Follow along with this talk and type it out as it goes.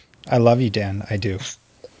I love you, Dan. I do.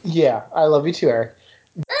 Yeah, I love you too, Eric.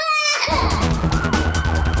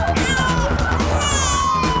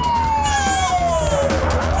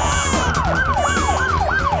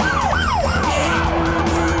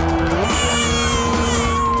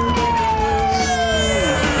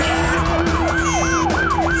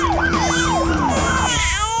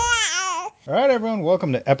 All right, everyone.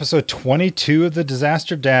 Welcome to episode 22 of the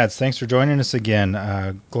Disaster Dads. Thanks for joining us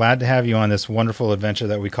again. Glad to have you on this wonderful adventure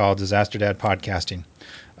that we call Disaster Dad Podcasting.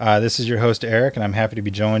 This is your host, Eric, and I'm happy to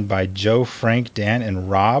be joined by Joe, Frank, Dan, and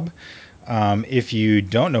Rob. If you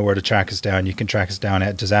don't know where to track us down, you can track us down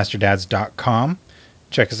at disasterdads.com.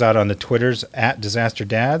 Check us out on the Twitters at Disaster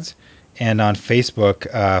Dads, and on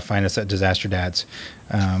Facebook, find us at Disaster Dads.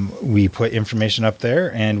 We put information up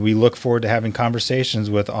there, and we look forward to having conversations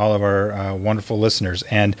with all of our wonderful listeners.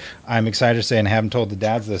 And I'm excited to say, and I haven't told the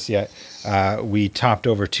dads this yet, we topped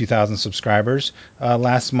over 2,000 subscribers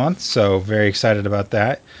last month, so very excited about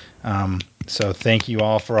that. So thank you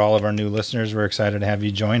all for all of our new listeners. We're excited to have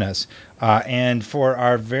you join us. And for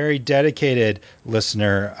our very dedicated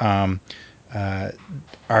listener,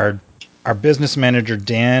 our business manager,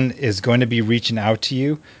 Dan, is going to be reaching out to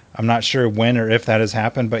you. I'm not sure when or if that has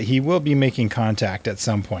happened, but he will be making contact at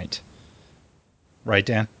some point. Right,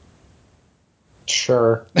 Dan?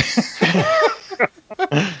 Sure.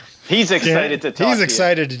 He's excited to talk He's to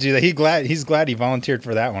excited to do that. He's glad he volunteered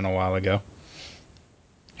for that one a while ago.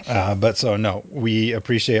 But so, no, we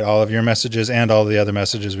appreciate all of your messages and all the other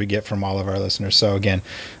messages we get from all of our listeners. So, again,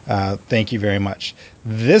 thank you very much.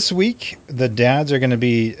 This week, the dads are going to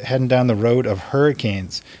be heading down the road of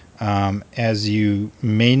hurricanes. As you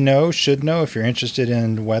may know, should know, if you're interested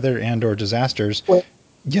in weather and or disasters. Wait.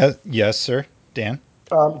 Yes, sir. Dan?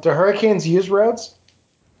 Do hurricanes use roads?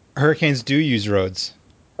 Hurricanes do use roads.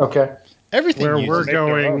 Okay. Everything Where uses we're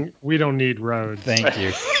going, we don't need roads. Thank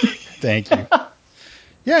you. Thank you.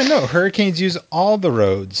 Yeah, no, hurricanes use all the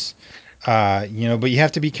roads, but you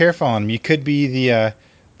have to be careful on them. You could be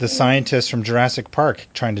the scientist from Jurassic Park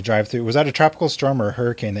trying to drive through. Was that a tropical storm or a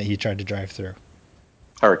hurricane that he tried to drive through?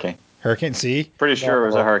 Hurricane. Hurricane, see? Pretty sure it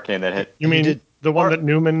was a hurricane that hit. You mean the one that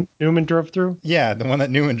Newman drove through? Yeah, the one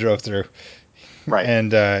that Newman drove through. Right.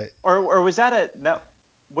 And or was that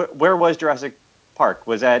where was Jurassic Park?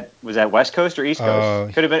 Was that West Coast or East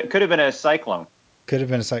Coast? Could have been a cyclone. Could have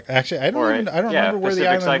been a cyclone. Actually, I don't remember where the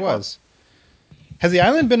island cyclone. was. Has the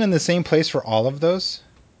island been in the same place for all of those?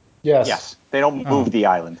 Yes. They don't move the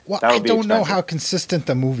island. Well, I don't know how consistent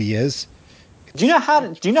the movie is. Do you know how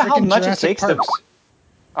much Jurassic it takes Parks.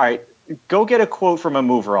 All right, go get a quote from a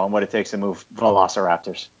mover on what it takes to move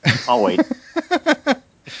velociraptors. I'll wait.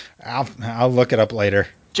 I'll look it up later.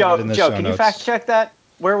 Joe, can you fact check that?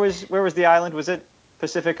 Where was the island? Was it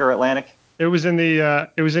Pacific or Atlantic? It was in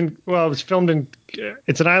it was filmed in,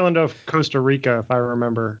 it's an island of Costa Rica, if I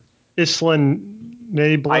remember. Isla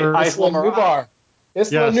Nublar. Isla Nublar.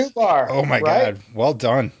 Isla Nublar. Oh my God. Well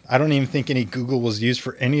done. I don't even think any Google was used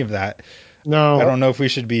for any of that. No. I don't know if we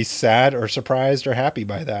should be sad or surprised or happy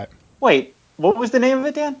by that. Wait, what was the name of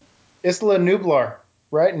it, Dan? Isla Nublar,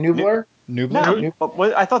 right? Nublar? Nublar?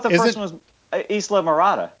 No, I thought the first one was Isla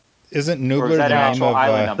Morada. Isn't Nublar the name of...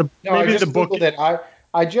 island I just Googled it.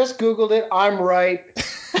 I just Googled it. I'm right.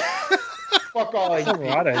 Fuck all of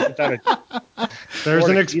you. There's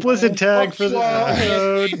an explicit tag for this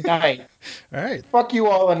episode. Night. All right. Fuck you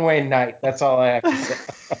all and Wayne Knight. That's all I have to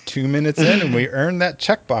say. 2 minutes in and we earned that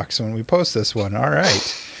checkbox when we post this one. All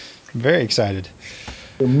right. I'm very excited.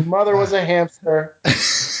 Your mother was a hamster.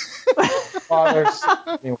 Father's...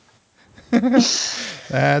 Anyway.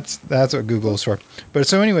 That's what Google's for. But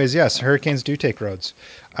so anyways, yes, hurricanes do take roads.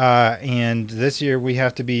 And this year we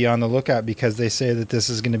have to be on the lookout because they say that this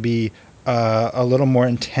is going to be a little more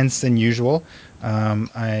intense than usual.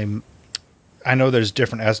 I know there's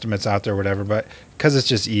different estimates out there, whatever, but because it's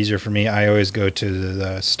just easier for me, I always go to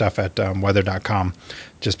the stuff at weather.com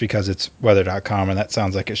just because it's weather.com and that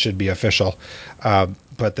sounds like it should be official.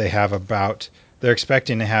 But they're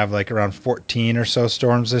expecting to have like around 14 or so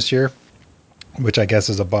storms this year, which I guess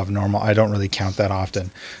is above normal. I don't really count that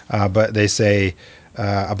often. But they say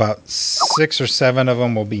about 6 or 7 of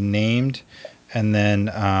them will be named, and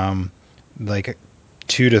then like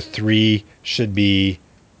 2 to 3 should be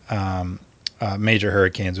major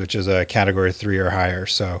hurricanes, which is a category 3 or higher.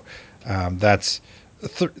 So that's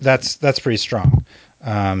pretty strong.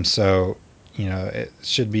 So it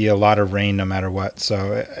should be a lot of rain no matter what.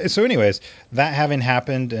 So anyways, that having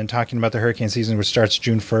happened and talking about the hurricane season, which starts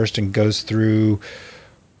June 1st and goes through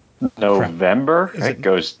November. Is it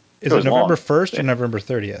November long. 1st or November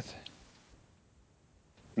 30th?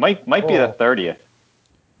 Might be the 30th.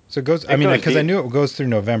 So it goes. I mean, because I knew it goes through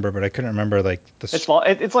November, but I couldn't remember like the. It's long.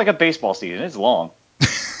 It's like a baseball season. It's long.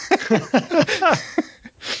 Just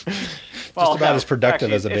about as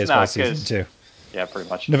productive as a baseball season too. Yeah, pretty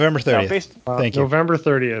much. November 30th. Thank you. November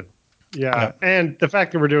 30th. Yeah, and the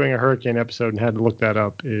fact that we're doing a hurricane episode and had to look that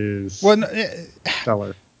up is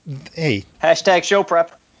stellar. Hey. Hashtag show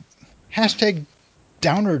prep. Hashtag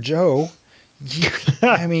Downer Joe.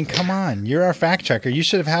 I mean, come on. You're our fact checker. You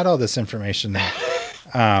should have had all this information there.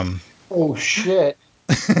 Oh, shit.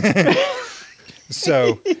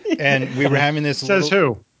 So, and we were having this. Says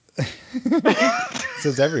who?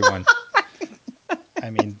 Says everyone. I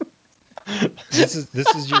mean, this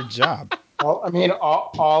is your job. Well, I mean,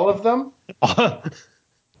 all of them?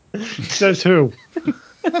 Says who?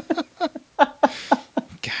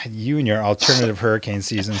 God, you and your alternative hurricane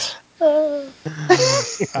seasons. Where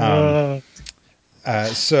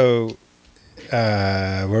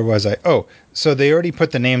was I? Oh, so they already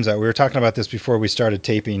put the names out. We were talking about this before we started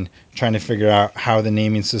taping, trying to figure out how the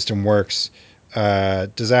naming system works.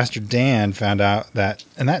 Disaster Dan found out that,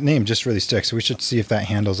 and that name just really sticks. So we should see if that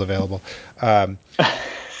handle's available. That'll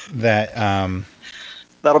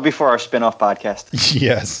be for our spin-off podcast.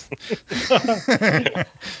 Yes.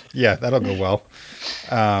 Yeah, that'll go well.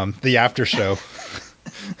 The after show.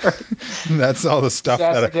 That's all the stuff.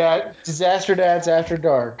 Disaster Dads After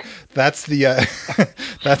Dark. That's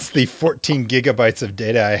the 14 gigabytes of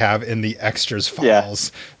data I have in the extras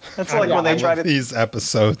files. Yeah. That's like when they try to these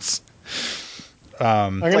episodes.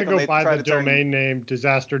 I'm going to go buy the domain name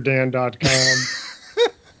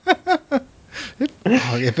disasterdan.com.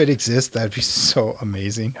 If it exists, that'd be so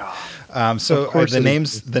amazing.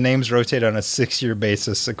 The names rotate on a 6-year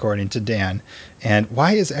basis, according to Dan. And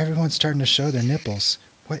why is everyone starting to show their nipples?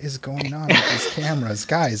 What is going on with these cameras?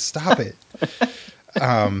 Guys, stop it.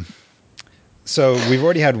 So we've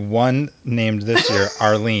already had one named this year,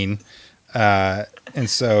 Arlene. And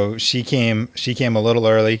so she came a little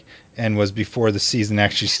early and was before the season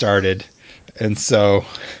actually started. And so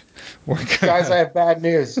guys, I have bad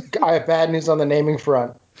news. I have bad news on the naming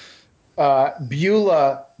front.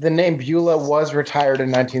 Beulah, the name Beulah was retired in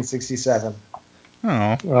 1967.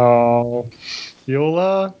 Oh,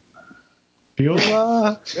 Beulah.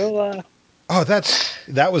 Oh,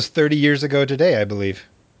 that was 30 years ago today, I believe.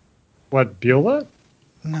 What, Beulah?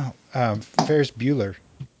 No, Ferris Bueller.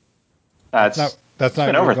 That's not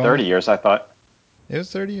been over 30 years, I thought. It was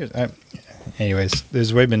 30 years. Anyways,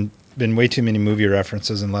 there's been way too many movie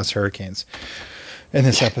references and less hurricanes in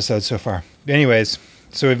this episode so far. Anyways,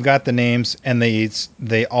 so we've got the names, and they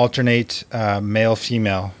alternate male,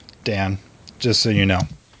 female, Dan, just so you know.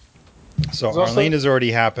 So Arlene has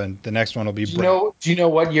already happened. The next one will be Do you know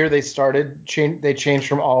what year they started? They changed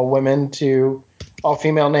from all women to all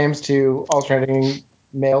female names to alternating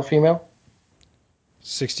male, female?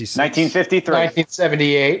 66. 1953.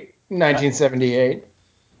 1978.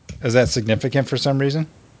 Is that significant for some reason?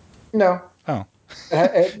 No. Oh.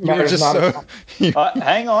 It matters not.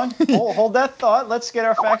 Hang on. Hold that thought. Let's get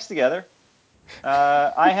our facts together.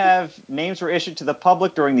 I have names were issued to the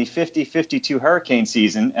public during the 50-52 hurricane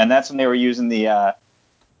season, and that's when they were using the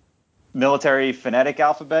military phonetic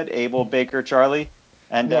alphabet, Abel, Baker, Charlie.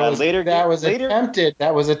 And that was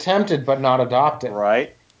attempted but not adopted.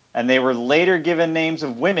 Right. And they were later given names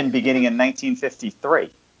of women beginning in 1953.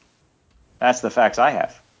 That's the facts I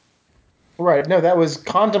have. Right. No, that was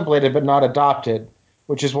contemplated but not adopted,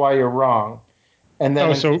 which is why you're wrong. And then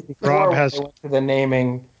Rob has they went to the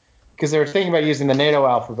naming because they were thinking about using the NATO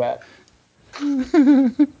alphabet.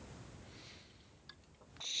 I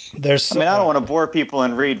don't want to bore people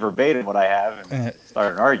and read verbatim what I have and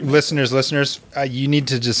start an argument. Listeners, you need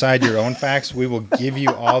to decide your own facts. We will give you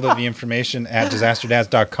all of the information at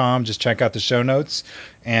disasterdads.com. Just check out the show notes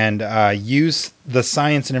and use the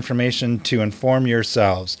science and information to inform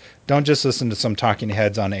yourselves. Don't just listen to some talking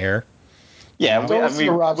heads on air. Yeah, don't listen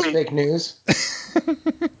to Rob's fake news.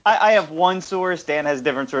 I have one source. Dan has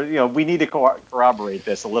different sources. We need to corroborate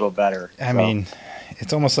this a little better. I mean,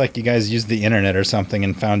 it's almost like you guys used the internet or something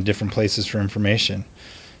and found different places for information.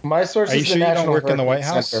 My source is the National Hurricane Center. Are you sure you don't work in the White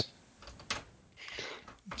House?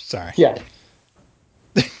 Sorry. Yeah.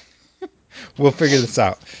 We'll figure this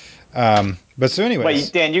out. But so anyways.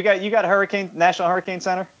 Wait, Dan, you got National Hurricane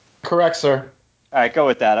Center? Correct, sir. All right, go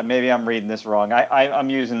with that. Maybe I'm reading this wrong. I'm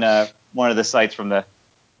using one of the sites from the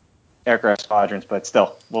aircraft squadrons, but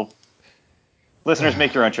still, listeners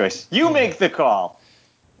make your own choice. You make the call.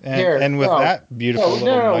 And with that beautiful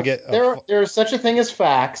little nugget. There's such a thing as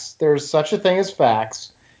facts. There's such a thing as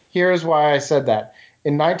facts. Here's why I said that.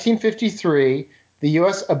 In 1953, the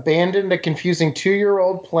U.S. abandoned a confusing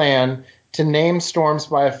 2-year-old plan to name storms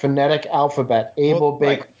by a phonetic alphabet. Abel,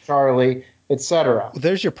 Baker, Charlie, etc.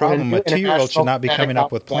 There's your problem. A 2-year-old should not be coming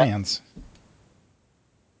up with plans.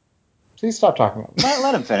 Please stop talking about that.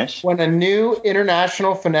 Let him finish. When a new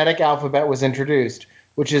international phonetic alphabet was introduced,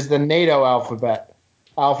 which is the NATO alphabet,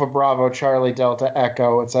 Alpha, Bravo, Charlie, Delta,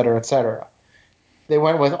 Echo, etc., etc. They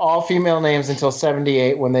went with all female names until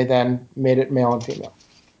 78, when they then made it male and female.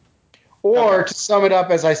 Or, to sum it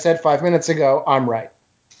up, as I said 5 minutes ago, I'm right.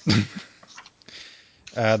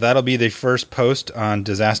 That'll be the first post on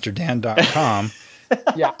disasterdan.com.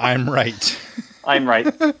 Yeah. I'm right. I'm right.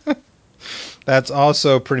 That's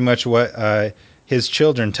also pretty much what his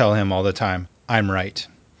children tell him all the time. I'm right.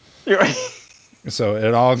 You're right. So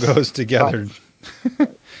it all goes together.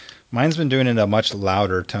 Mine's been doing it in a much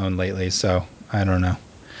louder tone lately, so I don't know.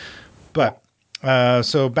 But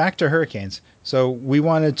so back to hurricanes. So we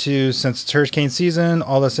wanted to, since it's hurricane season,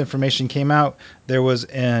 all this information came out. There was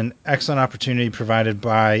an excellent opportunity provided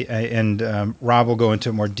by, and Rob will go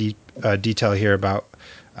into more detail here about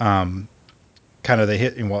kind of the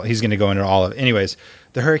hit. Well, he's going to go into all of it. Anyways,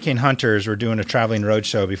 the Hurricane Hunters were doing a traveling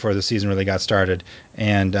roadshow before the season really got started,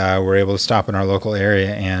 and were able to stop in our local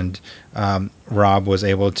area, and Rob was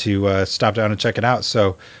able to stop down and check it out.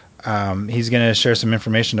 So he's going to share some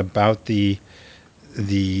information about the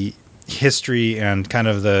history and kind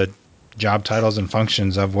of the job titles and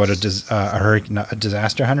functions of what a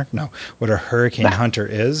disaster hunter? No, what a hurricane hunter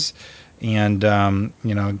is. And,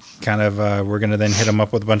 kind of we're going to then hit him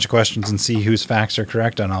up with a bunch of questions and see whose facts are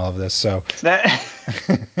correct on all of this. So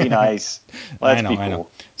be nice. Let's be cool. I know.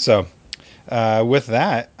 So with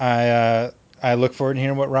that, I look forward to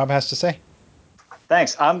hearing what Rob has to say.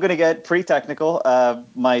 Thanks. I'm going to get pretty technical.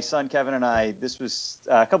 My son Kevin and I, this was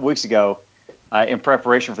a couple weeks ago, in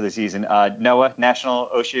preparation for the season. NOAA, National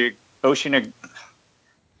Oceanographic.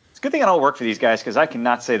 It's a good thing I don't work for these guys because I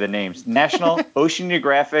cannot say the names. National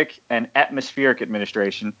Oceanographic and Atmospheric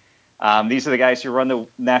Administration. These are the guys who run the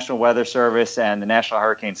National Weather Service and the National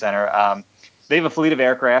Hurricane Center. They have a fleet of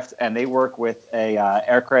aircraft, and they work with a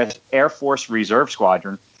Air Force Reserve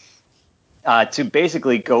Squadron to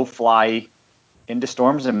basically go fly into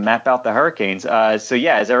storms and map out the hurricanes. So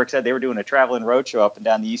yeah, as Eric said, they were doing a traveling roadshow up and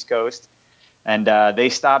down the East Coast, and they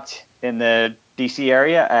stopped in the D.C.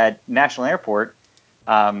 area at National Airport.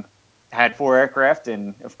 Had 4 aircraft,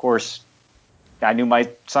 and of course, I knew my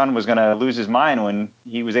son was going to lose his mind when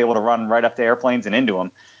he was able to run right up to airplanes and into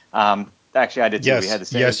them. Actually, I did too. Yes, we had the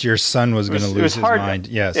same. yes, your son was going to lose his mind.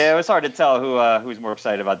 Yes. Yeah, it was hard to tell who's more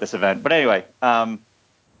excited about this event. But anyway,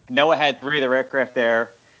 NOAA had 3 of their aircraft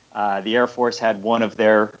there. The Air Force had 1 of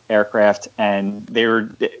their aircraft, and they were,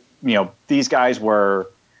 these guys were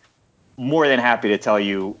more than happy to tell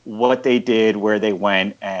you what they did, where they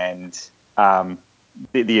went, and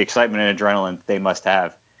the excitement and adrenaline they must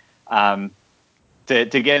have. To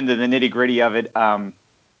get into the nitty gritty of it, the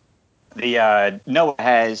NOAA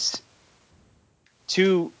has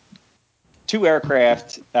two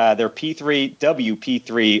aircraft. They're P3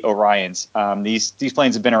 WP3 Orions. These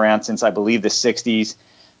planes have been around since, I believe, the 60s.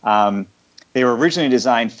 They were originally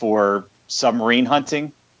designed for submarine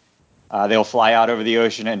hunting. They'll fly out over the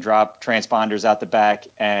ocean and drop transponders out the back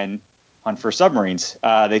and hunt for submarines.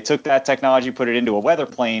 They took that technology, put it into a weather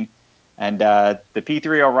plane, and the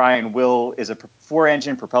P3 Orion is a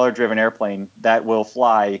 4-engine propeller-driven airplane that will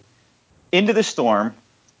fly into the storm,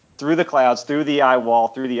 through the clouds, through the eye wall,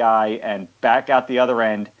 through the eye, and back out the other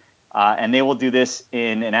end. And they will do this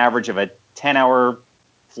in an average of a 10-hour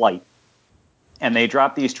flight. And they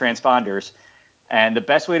drop these transponders. And the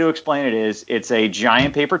best way to explain it is it's a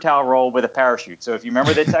giant paper towel roll with a parachute. So if you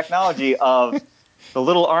remember the technology of the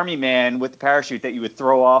little army man with the parachute that you would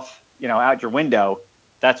throw off, out your window,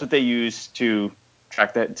 that's what they use to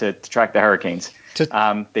track the hurricanes. To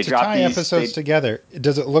they drop tie episodes together,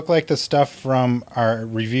 does it look like the stuff from our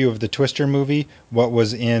review of the Twister movie? What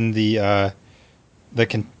was in the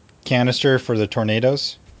canister for the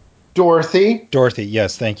tornadoes? Dorothy,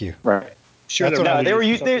 yes, thank you. Right. Sure. They were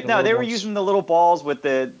using the little balls with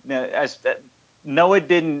NOAA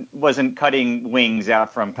wasn't cutting wings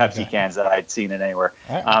out from Pepsi cans that I'd seen it anywhere.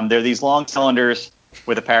 They're these long cylinders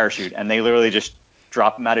with a parachute, and they literally just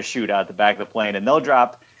drop them out of chute out the back of the plane, and they'll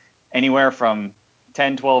drop anywhere from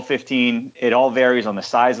 10, 12, 15. It all varies on the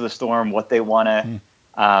size of the storm, what they want to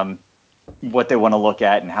look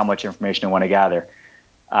at, and how much information they want to gather.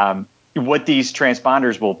 What these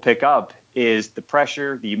transponders will pick up is the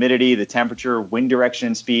pressure, the humidity, the temperature, wind direction,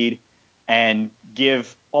 and speed, and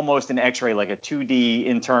give almost an X-ray, like a 2D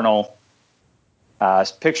internal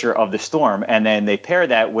picture of the storm. And then they pair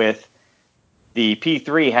that with the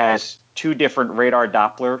P3 has 2 different radar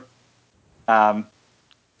Doppler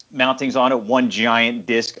mountings on it, one giant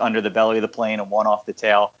disc under the belly of the plane and one off the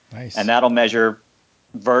tail. Nice. And that'll measure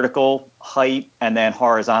vertical, height, and then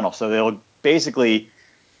horizontal. So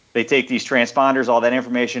they take these transponders, all that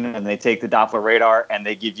information, and they take the Doppler radar and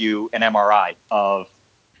they give you an MRI of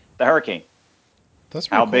the hurricane. That's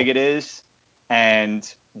how cool. big it is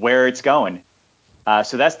and where it's going.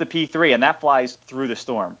 So that's the P3, and that flies through the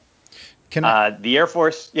storm. The Air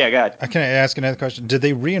Force, go ahead. Can I ask another question? Did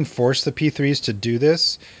they reinforce the P3s to do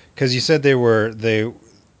this? Because you said they're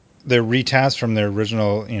retasked from their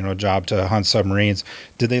original job to hunt submarines.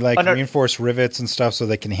 Did they reinforce rivets and stuff so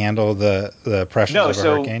they can handle the pressures of a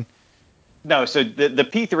hurricane? No, so the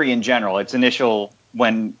P3 in general, its initial,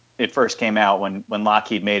 when it first came out, when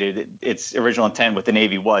Lockheed made it, its original intent with the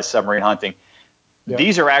Navy was submarine hunting. Yeah.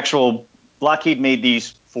 These are actual, Lockheed made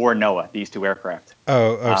these for NOAA, these two aircraft.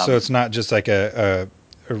 So it's not just like a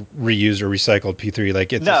reused or recycled P3.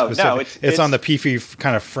 Like it's it's on the P3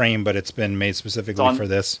 kind of frame, but it's been made specifically for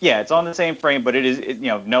this. Yeah, it's on the same frame, but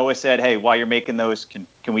NOAA said, hey, while you're making those, can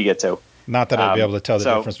we get two? Not that I'd be able to tell the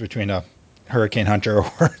difference between a Hurricane Hunter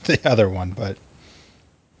or the other one, but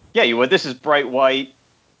yeah, you would. This is bright white,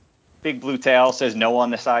 big blue tail, says NOAA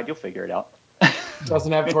on the side. You'll figure it out.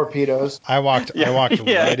 Doesn't have torpedoes. I walked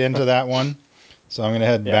right into that one. So I'm going to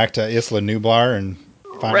head back to Isla Nublar and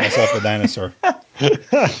find myself a dinosaur.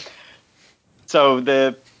 So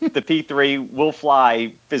the P3 will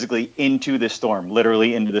fly physically into the storm,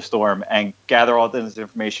 literally into the storm, and gather all this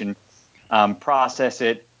information, process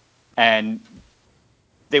it, and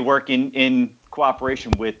they work in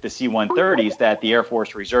cooperation with the C-130s that the Air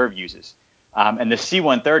Force Reserve uses. And the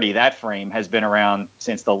C-130, that frame, has been around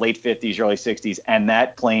since the late 50s, early 60s, and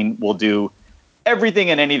that plane will do everything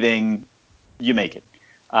and anything you make it.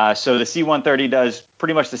 So the C-130 does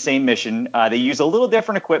pretty much the same mission. They use a little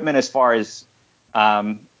different equipment as far as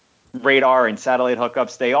radar and satellite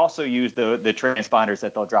hookups. They also use the transponders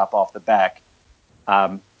that they'll drop off the back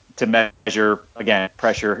to measure, again,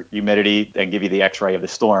 pressure, humidity, and give you the X-ray of the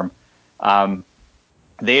storm.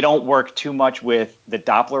 They don't work too much with the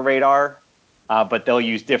Doppler radar, but they'll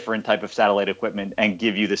use different type of satellite equipment and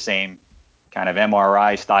give you the same kind of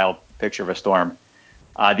MRI-style picture of a storm.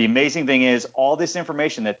 The amazing thing is all this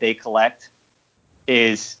information that they collect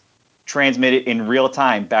is transmitted in real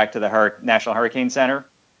time back to the National Hurricane Center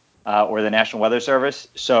or the National Weather Service.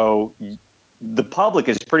 So the public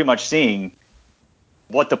is pretty much seeing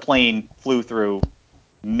what the plane flew through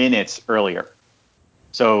minutes earlier.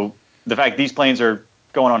 So the fact these planes are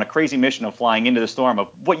going on a crazy mission of flying into the storm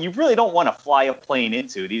of what you really don't want to fly a plane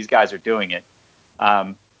into, these guys are doing it.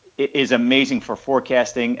 It is amazing for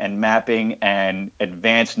forecasting and mapping and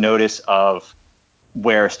advance notice of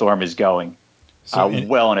where a storm is going,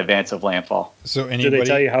 well in advance of landfall. So do they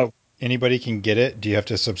tell you how anybody can get it? Do you have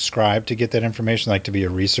to subscribe to get that information, like to be a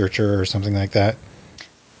researcher or something like that?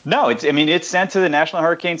 No, it's sent to the National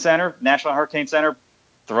Hurricane Center. National Hurricane Center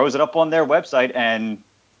throws it up on their website, and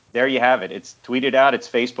there you have it. It's tweeted out, it's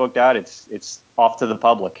Facebooked out, it's off to the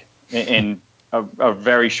public in a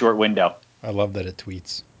very short window. I love that it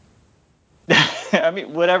tweets.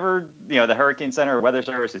 Whatever the Hurricane Center or Weather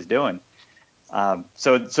Service is doing.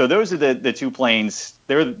 So those are the two planes.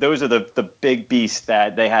 Those are the big beasts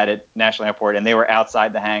that they had at National Airport, and they were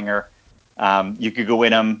outside the hangar. You could go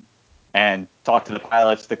in them and talk to the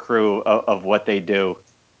pilots, the crew of what they do.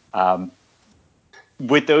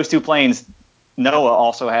 With those two planes, NOAA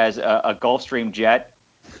also has a Gulfstream jet,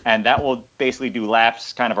 and that will basically do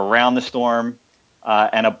laps kind of around the storm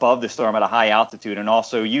and above the storm at a high altitude, and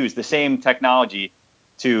also use the same technology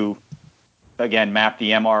to, again, map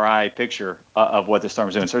the MRI picture of what the storm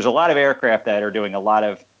is doing. So there's a lot of aircraft that are doing a lot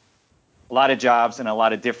of jobs in a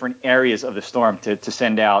lot of different areas of the storm to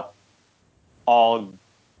send out a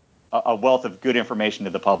wealth of good information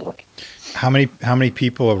to the public. How many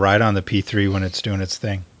people ride on the P3 when it's doing its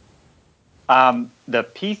thing? The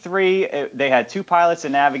P3, they had two pilots, a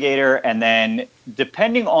navigator, and then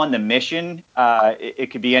depending on the mission,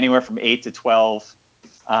 it could be anywhere from 8 to 12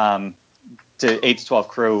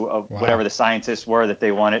 crew of whatever the scientists were that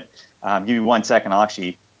they wanted. Give me 1 second. I'll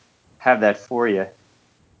actually have that for you.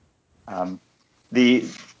 The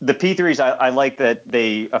P3s, I like that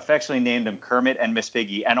they affectionately named them Kermit and Miss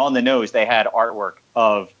Piggy, and on the nose they had artwork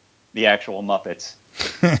of the actual Muppets.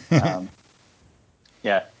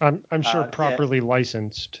 Yeah, I'm sure properly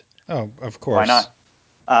licensed. Oh, of course. Why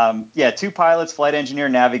not? Two pilots, flight engineer,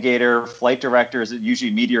 navigator, flight director is usually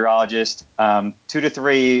meteorologist, 2 to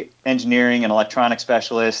 3 engineering and electronic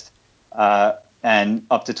specialist, and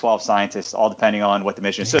up to 12 scientists, all depending on what the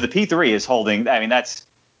mission is. So the P3 is holding.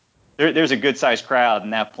 There's a good sized crowd in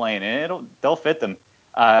that plane, and they'll fit them.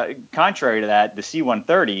 Contrary to that, the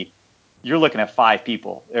C-130, you're looking at 5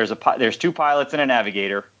 people. There's 2 pilots and a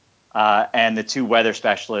navigator, and the 2 weather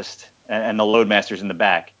specialists and the loadmasters in the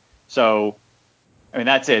back. So, I mean,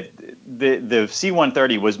 that's it. The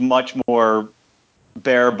C-130 was much more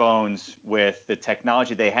bare bones with the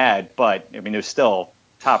technology they had, but I mean, there's still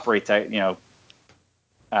top rate, technology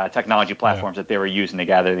platforms that they were using to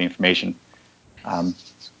gather the information.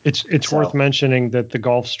 It's worth mentioning that the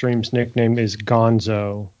Gulfstream's nickname is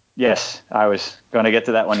Gonzo. Yes, I was going to get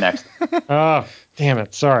to that one next. Oh, damn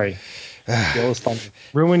it! Sorry,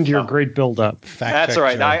 ruined your great build-up. That's all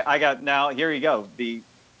right. I got now. Here you go.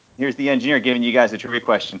 Here's the engineer giving you guys a trivia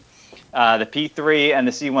question. The P-3 and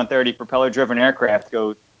the C-130 propeller-driven aircraft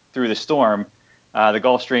go through the storm. The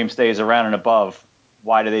Gulfstream stays around and above.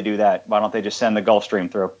 Why do they do that? Why don't they just send the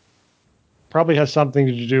Gulfstream through? Probably has something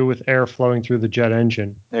to do with air flowing through the jet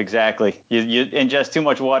engine. Exactly. You ingest too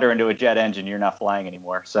much water into a jet engine, you're not flying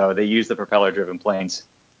anymore. So they use the propeller-driven planes.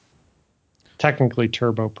 Technically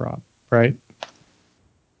turboprop, right?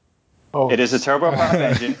 Oh. It is a turboprop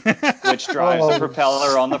engine, which drives the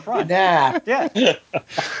propeller on the front. Yeah.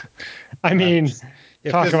 I mean,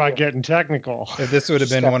 talk about getting technical. If this would have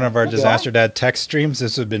been one of our Disaster Dad text streams,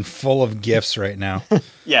 this would have been full of GIFs right now.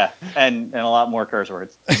 Yeah, and a lot more curse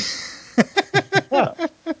words.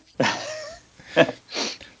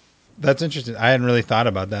 That's interesting. I hadn't really thought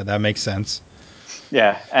about that. That makes sense.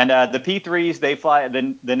 Yeah, and the P-3s, they fly,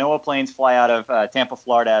 the NOAA planes fly out of Tampa,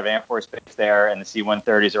 Florida, out of Air Force Base there, and the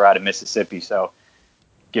C-130s are out of Mississippi. So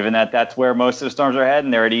given that that's where most of the storms are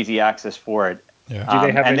heading, they're at easy access for it. Yeah. Do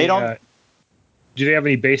they have any? Do they have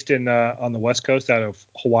any based in on the West Coast, out of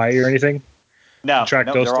Hawaii or anything? No, track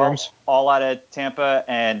those storms. All out of Tampa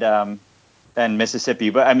and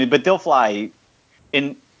Mississippi. But they'll fly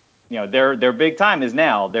in. Their big time is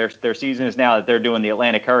now. Their season is now that they're doing the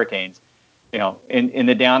Atlantic hurricanes. In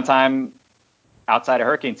the downtime outside of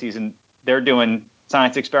hurricane season, they're doing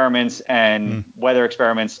science experiments and weather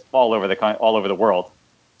experiments all over the world.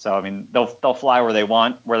 So I mean, they'll fly where they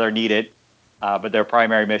want, where they're needed, but their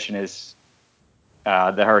primary mission is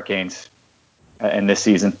the hurricanes in this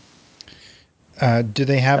season. Do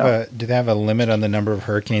they have a limit on the number of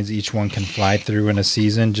hurricanes each one can fly through in a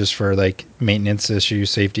season, just for like maintenance issues,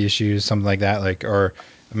 safety issues, something like that, or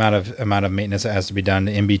amount of maintenance that has to be done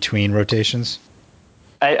in between rotations?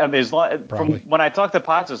 From when I talk to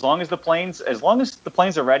Potts, as long as the planes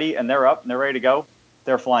are ready and they're up and they're ready to go,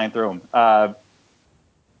 they're flying through them.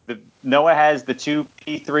 NOAA has the 2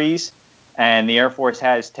 P-3s and the Air Force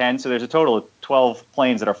has 10, so there's a total of 12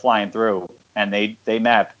 planes that are flying through, and they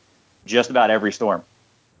map just about every storm.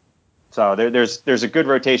 So there's a good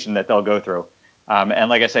rotation that they'll go through, and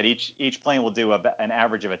like I said, each plane will do an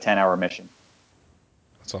average of a 10-hour mission.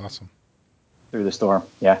 That's awesome. Through the storm,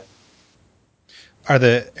 yeah. Are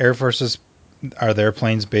the Air Forces, are their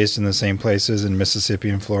planes based in the same places in Mississippi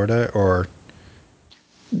and Florida, or?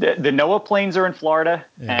 The NOAA planes are in Florida,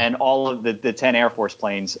 and all of the 10 Air Force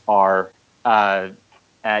planes are at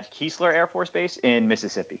Keesler Air Force Base in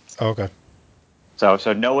Mississippi. Oh, okay. So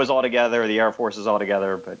NOAA's all together, the Air Force is all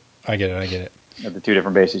together, but I get it. At the 2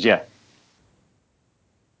 different bases, yeah.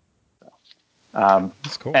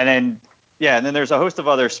 That's cool. And then there's a host of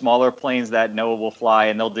other smaller planes that NOAA will fly,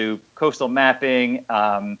 and they'll do coastal mapping.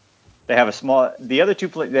 They have the other 2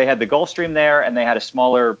 they had the Gulfstream there, and they had a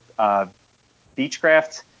smaller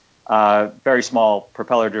Beechcraft, very small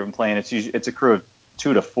propeller-driven plane. It's a crew of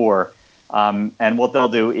 2 to 4, and what they'll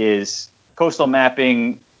do is coastal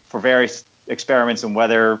mapping for various experiments in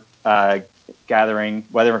weather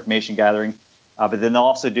information gathering, but then they'll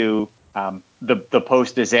also do the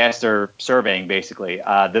post-disaster surveying, basically.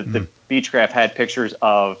 The Beechcraft had pictures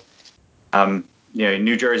of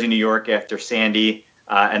New Jersey, New York after Sandy,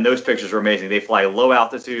 and those pictures were amazing. They fly low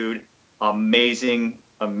altitude, amazing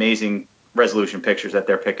resolution pictures that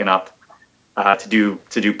they're picking up to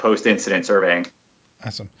do post-incident surveying.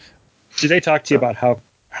 Awesome. Did they talk to you about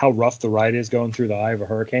how rough the ride is going through the eye of a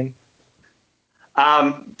hurricane?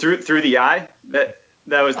 Through the eye?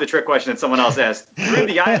 That was the trick question that someone else asked. Through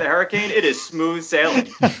the eye of the hurricane, it is smooth sailing.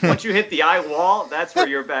 Once you hit the eye wall, that's where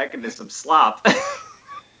you're back into some slop.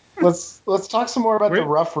 Let's talk some more about the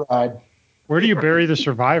rough ride. Where do you bury the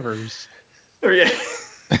survivors? Yeah.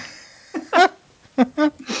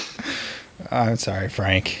 I'm sorry,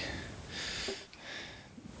 Frank.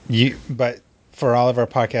 But for all of our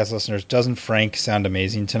podcast listeners, doesn't Frank sound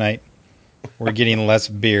amazing tonight? We're getting less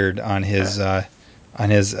beard on his end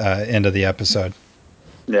of the episode.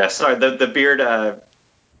 Yeah, sorry. The beard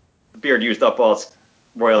used up all its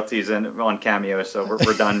royalties on Cameo, so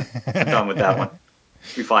we're done. We're done with that one.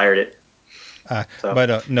 We fired it.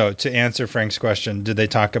 No, to answer Frank's question, did they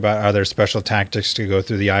talk about are there special tactics to go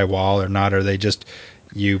through the eye wall or not? Or are they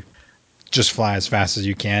you just fly as fast as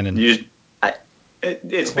you can and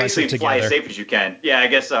it's basically fly as safe as you can. Yeah, I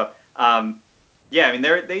guess so. Yeah, I mean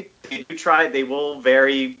they do try. They will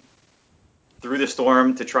vary through the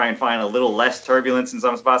storm to try and find a little less turbulence in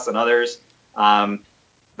some spots than others.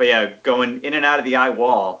 But yeah, going in and out of the eye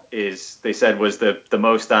wall they said was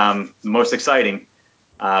the most exciting.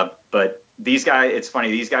 But these guys, it's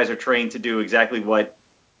funny. These guys are trained to do exactly what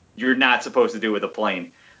you're not supposed to do with a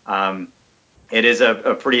plane. It is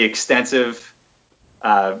a pretty extensive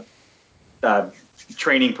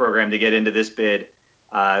training program to get into this bid.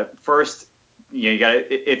 First, you got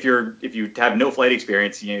if you have no flight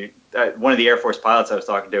experience, one of the Air Force pilots I was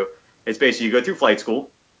talking to, it's basically you go through flight school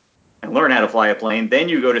and learn how to fly a plane. Then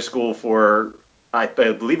you go to school for, I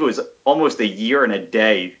believe it was almost a year and a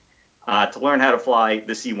day to learn how to fly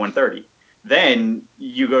the C-130. Then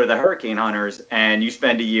you go to the Hurricane Hunters and you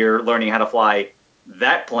spend a year learning how to fly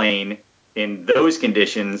that plane in those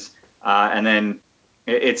conditions. And then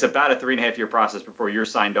it's about a 3.5-year process before you're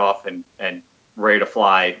signed off and ready to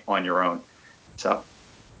fly on your own. So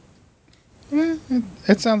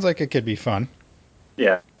it sounds like it could be fun.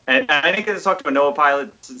 Yeah. And I think I talked to a NOAA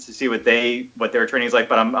pilot to see what their training is like,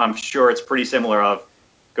 but I'm sure it's pretty similar. Of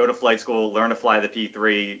go to flight school, learn to fly the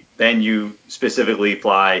P3, then you specifically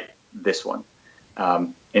fly this one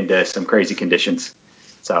into some crazy conditions.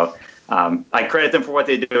 So I credit them for what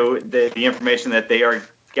they do. The information that they are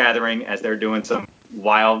gathering as they're doing some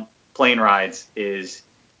wild plane rides is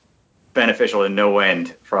beneficial to no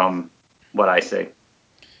end from what I see.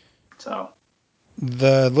 So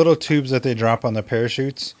the little tubes that they drop on the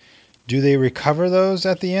parachutes, do they recover those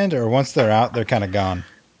at the end, or once they're out, they're kind of gone?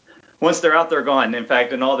 Once they're out, they're gone. In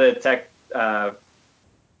fact, in all the tech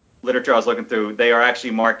literature I was looking through, they are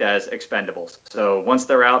actually marked as expendables. So once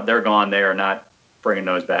they're out, they're gone. They are not bringing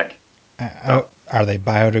those back. Are they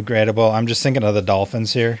biodegradable? I'm just thinking of the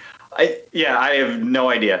dolphins here. I have no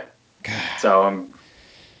idea. So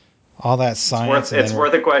all that science. It's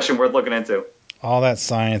worth a question worth looking into. All that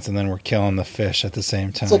science, and then we're killing the fish at the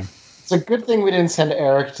same time. It's a good thing we didn't send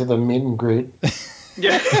Eric to the meet and greet.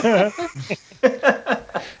 Yeah.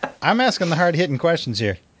 I'm asking the hard-hitting questions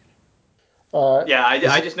here.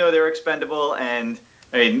 I just know they're expendable, and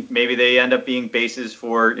I mean maybe they end up being bases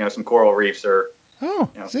for some coral reefs or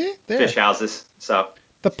fish houses. So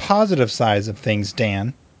the positive sides of things,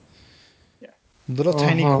 Dan. Little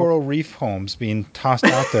tiny coral reef homes being tossed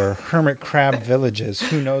out there, hermit crab villages.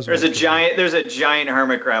 Who knows? There's a giant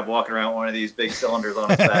hermit crab walking around one of these big cylinders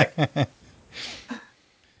on its back.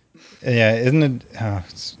 Yeah, isn't it?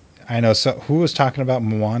 I know. So who was talking about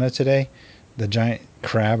Moana today? The giant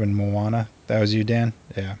crab in Moana. That was you, Dan.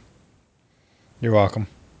 Yeah. You're welcome.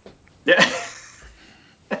 Yeah.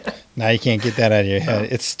 Now you can't get that out of your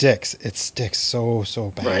head. It sticks. It sticks so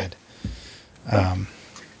bad. Right.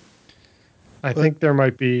 I think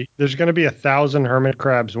there's going to be 1,000 hermit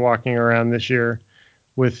crabs walking around this year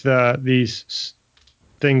with these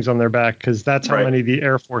things on their back, because that's how many the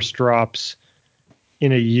Air Force drops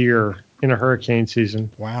in a year in a hurricane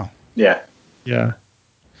season. Wow. Yeah. Yeah.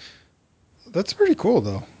 That's pretty cool,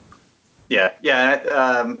 though. Yeah.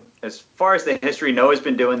 Yeah. As far as the history, NOAA's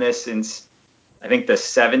been doing this since, I think, the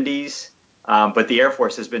 70s, but the Air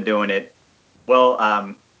Force has been doing it,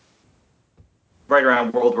 right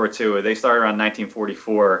around World War II. They started around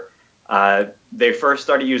 1944. They first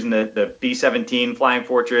started using the B-17 Flying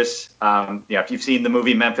Fortress. If you've seen the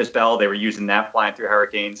movie Memphis Belle, they were using that flying through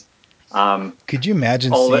hurricanes. Could you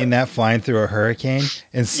imagine seeing that flying through a hurricane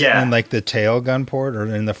and sitting in like the tail gun port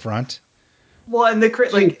or in the front? Well, and the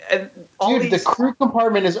crew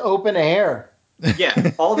compartment is open air.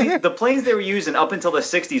 Yeah, all the planes they were using up until the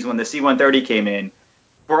 60s when the C-130 came in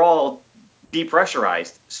were all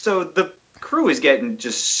depressurized. So the crew is getting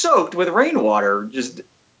just soaked with rainwater, just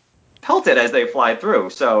pelted as they fly through.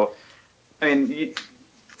 So, I mean,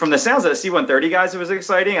 from the sounds of the C-130 guys, it was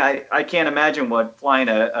exciting. I can't imagine what flying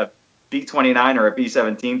a B-29 or a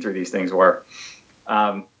B-17 through these things were.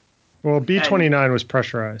 Well, B-29 was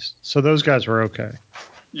pressurized, so those guys were okay.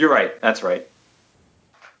 You're right. That's right.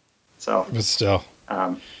 So, but still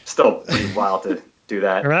pretty wild to do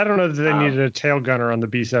that. I don't know that they needed a tail gunner on the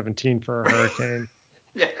B-17 for a hurricane.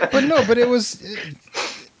 Yeah, but it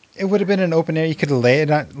would have been an open air. You could have laid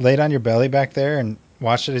it on your belly back there and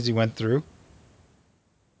watched it as you went through.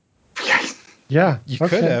 Yeah, you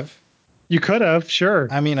could have. You could have, sure.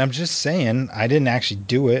 I mean, I'm just saying. I didn't actually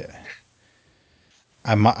do it.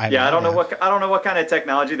 I don't know what kind of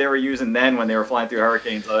technology they were using then when they were flying through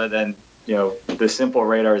hurricanes, other than the simple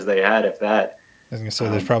radars they had, if that. I was going to say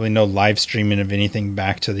there's probably no live streaming of anything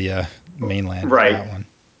back to the mainland. Right. For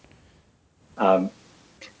that one.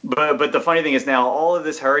 But the funny thing is now all of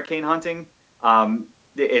this hurricane hunting,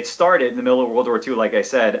 it started in the middle of World War II, like I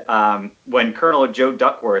said, when Colonel Joe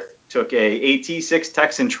Duckworth took a AT-6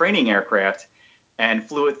 Texan training aircraft and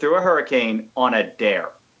flew it through a hurricane on a dare.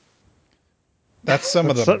 That's some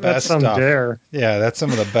of the best that's some stuff. dare. Yeah, that's some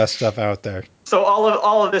of the best stuff out there. So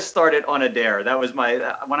all of this started on a dare. That was when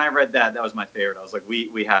I read that was my favorite. I was like,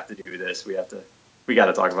 we have to do this. We got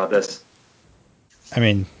to talk about this. I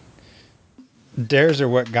mean, dares are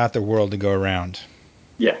what got the world to go around.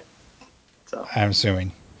 Yeah. So I'm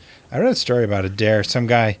assuming. I read a story about a dare. Some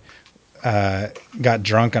guy got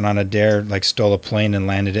drunk and on a dare, like stole a plane and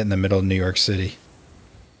landed it in the middle of New York City.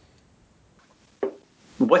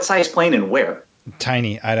 what size plane and where?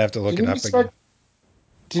 Tiny. I'd have to look it up again.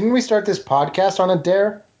 Didn't we start this podcast on a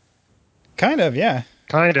dare? Kind of, yeah.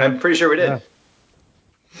 Kind of. I'm pretty sure we did.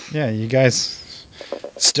 Yeah, you guys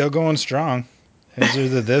still going strong. It's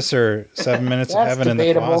either this or 7 Minutes of That's Heaven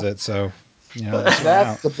debatable. in the closet. So, this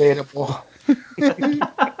That's debatable.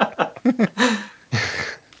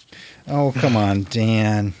 Oh, come on,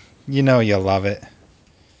 Dan. You know you love it.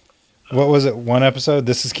 What was it? One episode?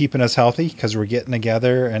 This is keeping us healthy because we're getting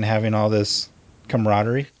together and having all this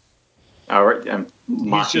camaraderie. All right, I'm He's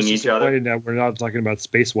mocking just each other. disappointed that we're not talking about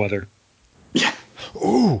space weather. Yeah.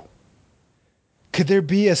 Ooh. Could there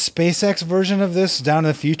be a SpaceX version of this down in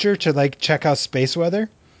the future to like check out space weather?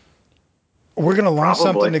 We're going to launch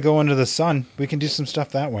something to go into the sun. We can do some stuff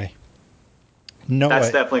that way.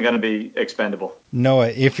 That's definitely going to be expendable. Noah,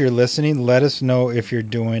 if you're listening, let us know if you're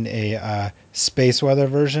doing a space weather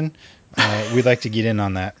version. We'd like to get in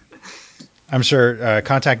on that. I'm sure,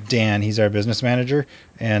 contact Dan. He's our business manager,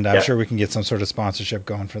 and I'm sure we can get some sort of sponsorship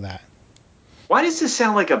going for that. Why does this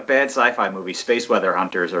sound like a bad sci-fi movie, Space Weather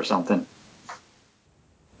Hunters or something?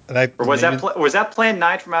 Or was that Plan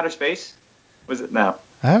 9 from Outer Space? Was it? No.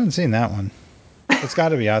 I haven't seen that one. It's got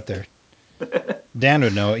to be out there. Dan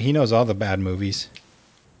would know it. He knows all the bad movies.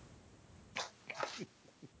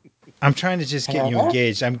 I'm trying to just get you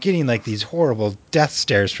engaged. I'm getting like these horrible death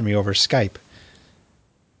stares from you over Skype.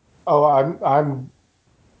 Oh,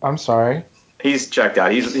 I'm sorry. He's checked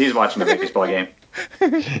out. He's watching the baseball game.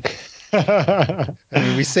 I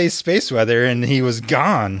mean, we say space weather, and he was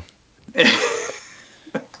gone.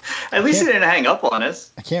 At least he didn't hang up on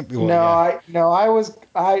us. I can't be. That's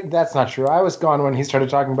not true. I was gone when he started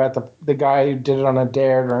talking about the guy who did it on a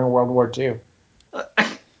dare during World War II.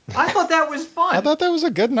 I thought that was fun. I thought that was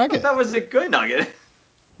a good nugget. That was a good nugget.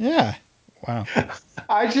 Yeah. Wow.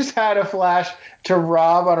 I just had a flash to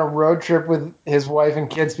Rob on a road trip with his wife and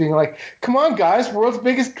kids being like, come on, guys, world's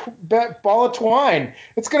biggest ball of twine.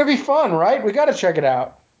 It's going to be fun, right? We got to check it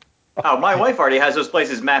out. Oh, my wife already has those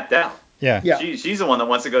places mapped out. Yeah. She's the one that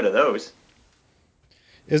wants to go to those.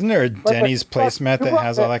 Isn't there a Denny's placemat that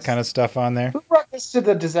has all that kind of stuff on there? Who brought this to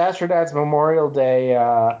the Disaster Dads Memorial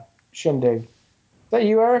Day shindig? Is that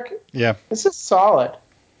you, Eric? Yeah. This is solid.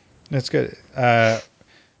 That's good.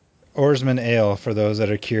 Oarsman Ale, for those that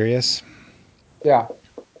are curious. Yeah.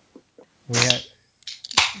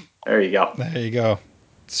 There you go. There you go.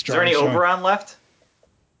 Is there any Oberon left?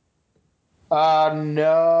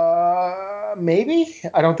 No, maybe?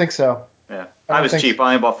 I don't think so. Yeah. I was cheap.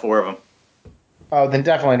 I only bought 4 of them. Oh, then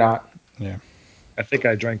definitely not. Yeah. I think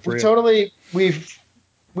I drank 3.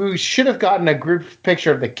 We should have gotten a group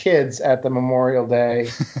picture of the kids at the Memorial Day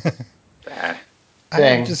thing.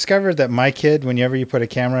 I've discovered that my kid, whenever you put a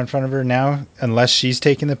camera in front of her now, unless she's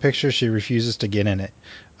taking the picture, she refuses to get in it.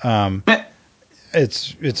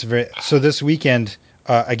 It's very so. This weekend,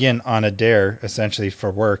 again on a dare, essentially for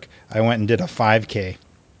work, I went and did a 5K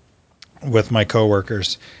with my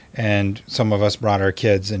coworkers, and some of us brought our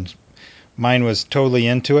kids, and mine was totally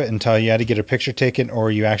into it until you had to get a picture taken, or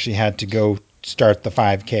you actually had to go start the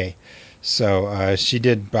 5K. So she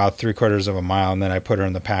did about 3/4 of a mile, and then I put her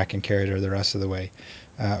in the pack and carried her the rest of the way.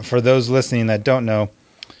 For those listening that don't know,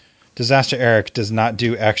 Disaster Eric does not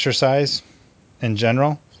do exercise in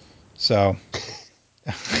general. So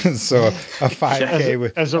a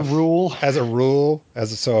 5K as a rule, a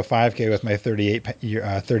 5K with my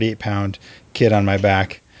 38 pound kid on my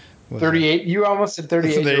back. 38. You almost said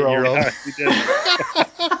 38-year-old.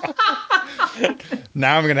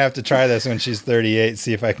 Now I'm gonna have to try this when she's 38.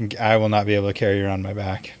 See if I can. I will not be able to carry her on my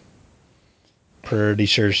back. Pretty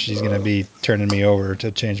sure she's gonna be turning me over to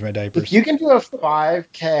change my diapers. If you can do a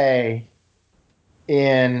 5K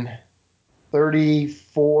in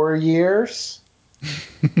 34 years,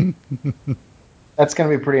 that's gonna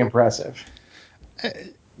be pretty impressive.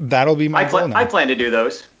 That'll be my goal now. I plan to do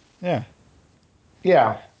those. Yeah.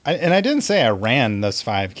 Yeah. And I didn't say I ran this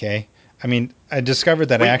 5K. I mean, I discovered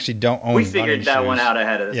that I actually don't own. We figured that shoes. one out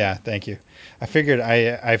ahead of this. Yeah, thank you. I figured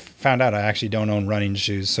I found out I actually don't own running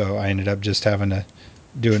shoes, so I ended up just having to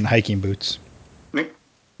do it in hiking boots.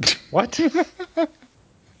 What?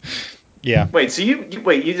 Yeah. Wait, so you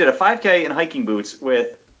did a 5K in hiking boots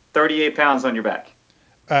with 38 pounds on your back.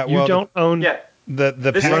 You don't own. Yeah. The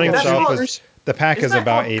pack itself is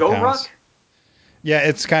about 8 pounds. Rock? Yeah,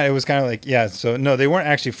 it was kind of like, yeah. So no, they weren't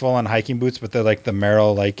actually full on hiking boots, but they're like the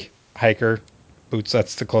Merrell like hiker boots.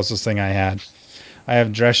 That's the closest thing I had. I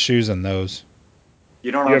have dress shoes and those.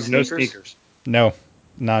 You have no sneakers? No,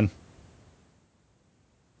 none.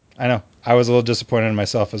 I know. I was a little disappointed in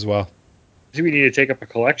myself as well. I think we need to take up a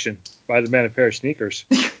collection. Buy the man a pair of sneakers.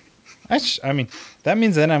 I mean, that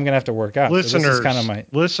means then I'm gonna have to work out. Listeners, so this is kind of my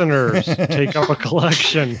take up a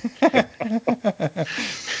collection.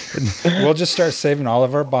 We'll just start saving all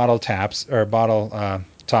of our bottle tops,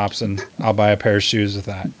 and I'll buy a pair of shoes with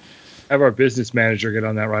that. Have our business manager get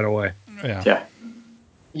on that right away. Yeah.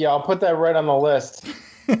 Yeah, I'll put that right on the list.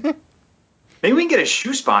 Maybe we can get a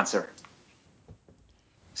shoe sponsor.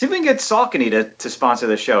 See if we can get Saucony to sponsor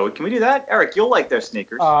the show. Can we do that? Eric, you'll like their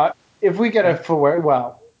sneakers. If we get a footwear,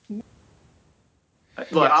 well.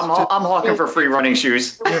 Look, I'm hawking for free running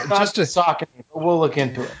shoes. Just to Saucony, but we'll look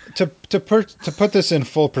into it. To put this in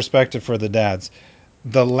full perspective for the dads,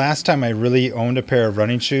 the last time I really owned a pair of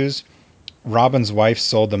running shoes, Robin's wife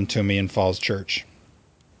sold them to me in Falls Church.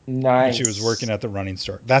 Nice. When she was working at the running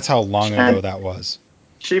store. That's how long ago that was.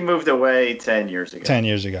 She moved away 10 years ago. 10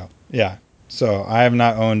 years ago. Yeah. So I have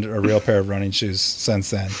not owned a real pair of running shoes since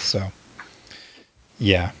then. So,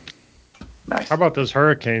 yeah. Nice. How about those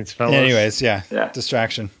hurricanes, fellas? Anyways, yeah.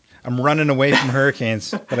 Distraction. I'm running away from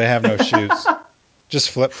hurricanes, but I have no shoes. Just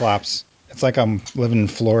flip-flops. It's like I'm living in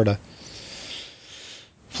Florida.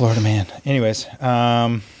 Florida man. Anyways,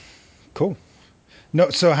 cool. No,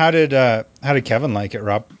 so how did Kevin like it,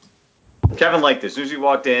 Rob? Kevin liked it. As soon as we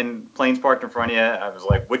walked in, planes parked in front of you, I was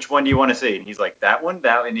like, which one do you want to see? And he's like, that one,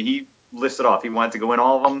 and he listed off. He wanted to go in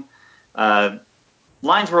all of them.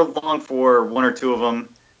 Lines were long for one or two of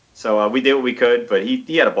them, so we did what we could, but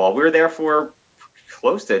he had a ball. We were there for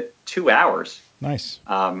close to 2 hours. Nice.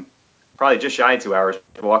 Probably just shy of 2 hours,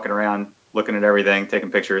 walking around, looking at everything, taking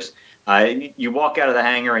pictures. You walk out of the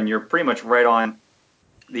hangar, and you're pretty much right on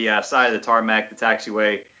the side of the tarmac, the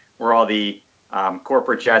taxiway, where all the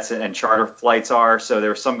corporate jets and charter flights are. So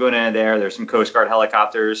there was some going in there. There's some Coast Guard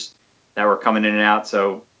helicopters that were coming in and out.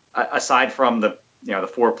 So aside from the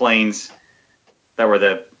 4 planes that were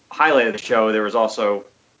the highlight of the show, there was also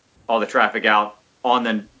all the traffic out on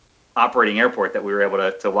the operating airport that we were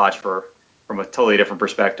able to watch from a totally different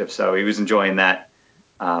perspective. So he was enjoying that.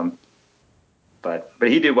 But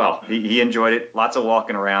he did well. He enjoyed it. Lots of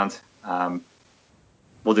walking around.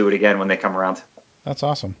 We'll do it again when they come around. That's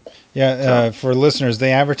awesome. Yeah, for listeners,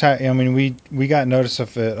 they advertise. I mean, we got notice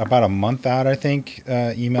of it about a month out. I think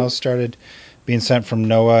emails started being sent from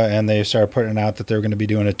NOAA, and they started putting out that they're going to be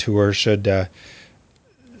doing a tour should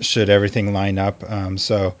everything line up.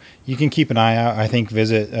 So you can keep an eye out. I think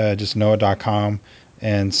visit just NOAA.com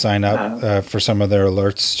and sign up for some of their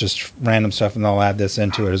alerts, just random stuff, and they'll add this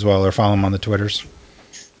into it as well, or follow them on the Twitters.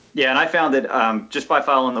 Yeah, and I found that just by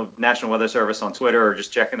following the National Weather Service on Twitter or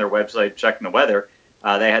just checking their website, checking the weather,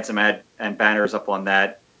 they had some ad and banners up on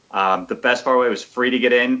that. The best part was it was free to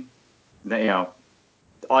get in. You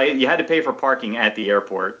had to pay for parking at the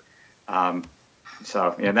airport.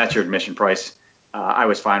 So that's your admission price. I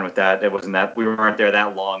was fine with that. It wasn't that we weren't there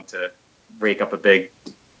that long to rake up a big,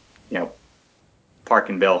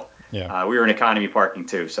 parking bill. Yeah. We were in economy parking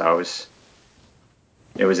too, so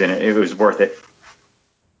it was worth it.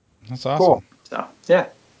 That's awesome. Cool. So, yeah.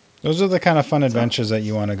 Those are the kind of fun adventures that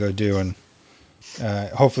you want to go do, and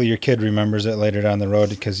hopefully your kid remembers it later down the road,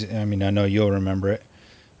 because, I mean, I know you'll remember it.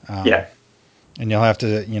 Yeah. And you'll have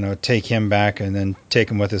to, take him back and then take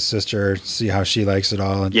him with his sister, see how she likes it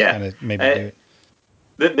all, and kind of maybe do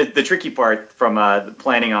it. The tricky part from the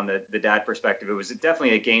planning on the dad perspective, it was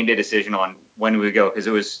definitely a game day decision on when we would go, because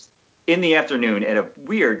it was in the afternoon at a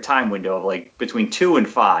weird time window of like between 2 and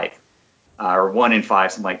 5. Or 1 and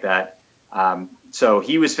 5, something like that. So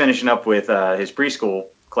he was finishing up with his preschool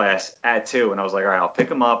class at 2, and I was like, all right, I'll pick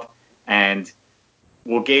him up, and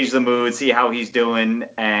we'll gauge the mood, see how he's doing,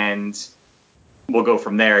 and we'll go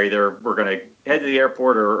from there. Either we're going to head to the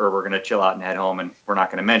airport or we're going to chill out and head home, and we're not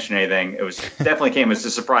going to mention anything. It was definitely came as a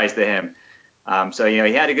surprise to him. So, he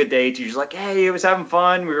had a good day. Teacher's like, hey, it was having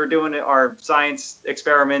fun. We were doing our science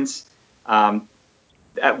experiments. Once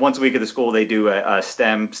a week at the school, they do a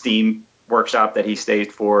STEAM workshop that he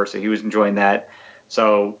stayed for, so he was enjoying that.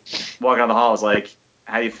 So walking down the hall, I was like,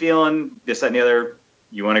 how you feeling? This, that, and the other.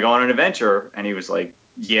 You want to go on an adventure? And he was like,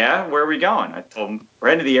 yeah, where are we going? I told him, we're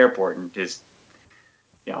heading to the airport. And just,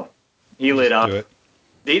 he lit up. Do it.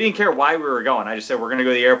 They didn't care why we were going. I just said, we're going to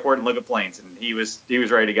go to the airport and look at planes. And he was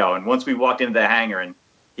ready to go. And once we walked into the hangar and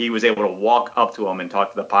he was able to walk up to him and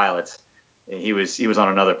talk to the pilots, he was on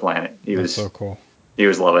another planet. That's so cool. He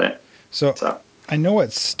was loving it. So I know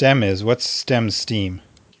what STEM is. What's STEM STEAM?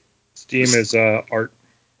 STEAM is art,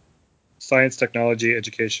 science, technology,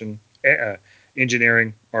 education,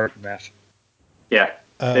 engineering, art, and math. Yeah.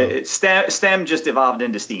 STEM just evolved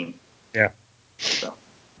into STEAM. Yeah. So.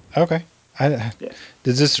 Okay.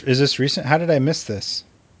 Is this recent? How did I miss this?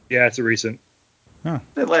 Yeah, it's a recent. Oh.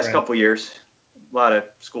 The last couple years, a lot of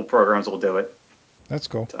school programs will do it. That's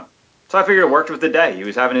cool. So I figured it worked with the day. He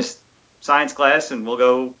was having his science class, and we'll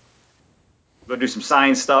go do some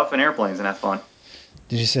science stuff and airplanes, and have fun.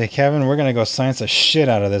 Did you say, Kevin, we're going to go science the shit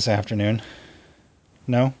out of this afternoon?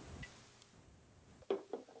 No?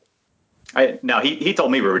 No, he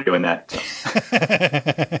told me we were doing that.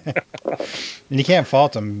 And you can't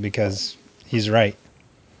fault him because he's right.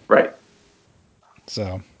 Right.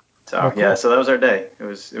 So cool. Yeah, so that was our day. It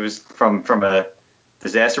was from a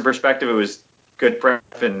disaster perspective, it was good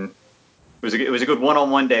prep, and it was a good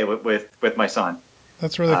one-on-one day with my son.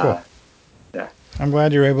 That's really cool. Yeah. I'm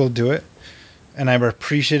glad you were able to do it. And I'm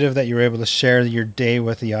appreciative that you were able to share your day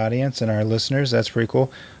with the audience and our listeners. That's pretty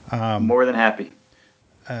cool. More than happy.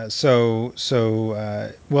 So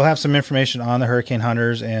we'll have some information on the Hurricane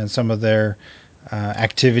Hunters and some of their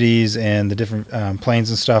activities and the different planes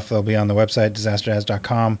and stuff. They'll be on the website,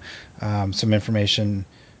 disasterdads.com. Some information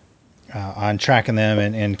on tracking them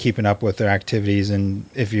and keeping up with their activities. And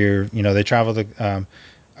if you're, they travel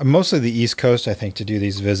mostly the East Coast, I think, to do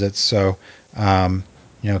these visits. So,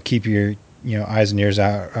 keep your eyes and ears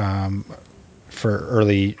out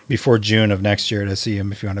before June of next year to see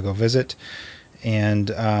them if you want to go visit. And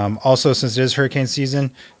also, since it is hurricane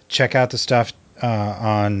season, check out the stuff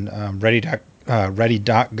on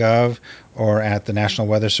ready.gov or at the National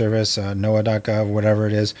Weather Service, NOAA.gov, whatever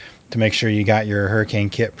it is, to make sure you got your hurricane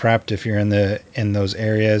kit prepped if you're in those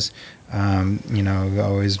areas.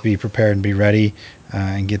 Always be prepared and be ready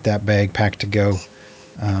and get that bag packed to go.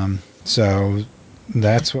 So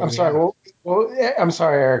that's what I'm sorry. I'm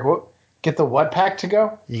sorry, Eric. Get the what pack to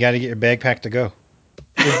go? You got to get your bag packed to go.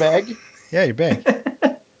 Your bag? Yeah, your bag.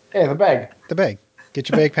 Yeah, the bag. The bag. Get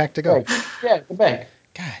your bag packed to go. Yeah, the bag.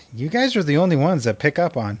 God, you guys are the only ones that pick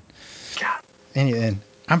up on. And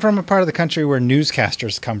I'm from a part of the country where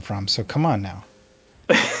newscasters come from, so come on now.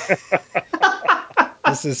 This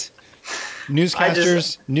is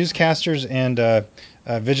newscasters and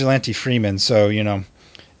vigilante freemen. So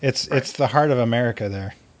it's the heart of America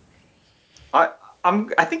there.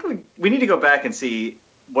 I think we need to go back and see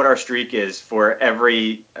what our streak is for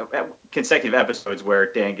every consecutive episodes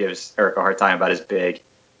where Dan gives Eric a hard time about his big.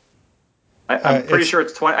 I'm pretty sure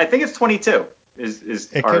it's 20. I think it's 22.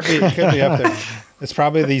 It could be up there. It's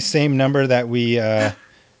probably the same number that we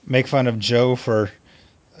make fun of Joe for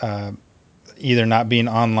either not being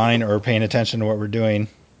online or paying attention to what we're doing.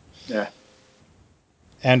 Yeah.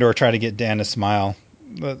 And or try to get Dan to smile.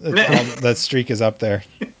 That streak is up there.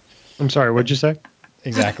 I'm sorry, what'd you say?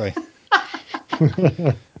 Exactly.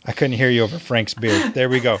 I couldn't hear you over Frank's beard. There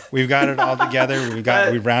we go. We've got it all together. We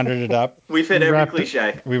rounded it up. We've hit every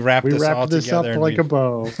cliche. We wrapped this all together. Up like a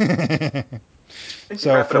bow.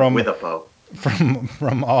 So wrap it up with a bow.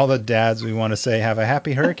 From all the dads, we want to say have a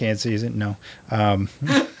happy hurricane season. No.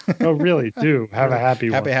 Oh, really? Do have a happy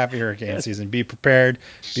hurricane season. Be prepared.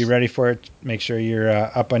 Be ready for it. Make sure you're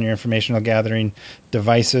up on your informational gathering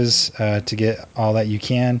devices to get all that you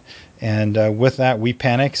can. And with that, we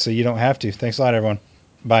panic so you don't have to. Thanks a lot, everyone.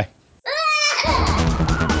 Bye.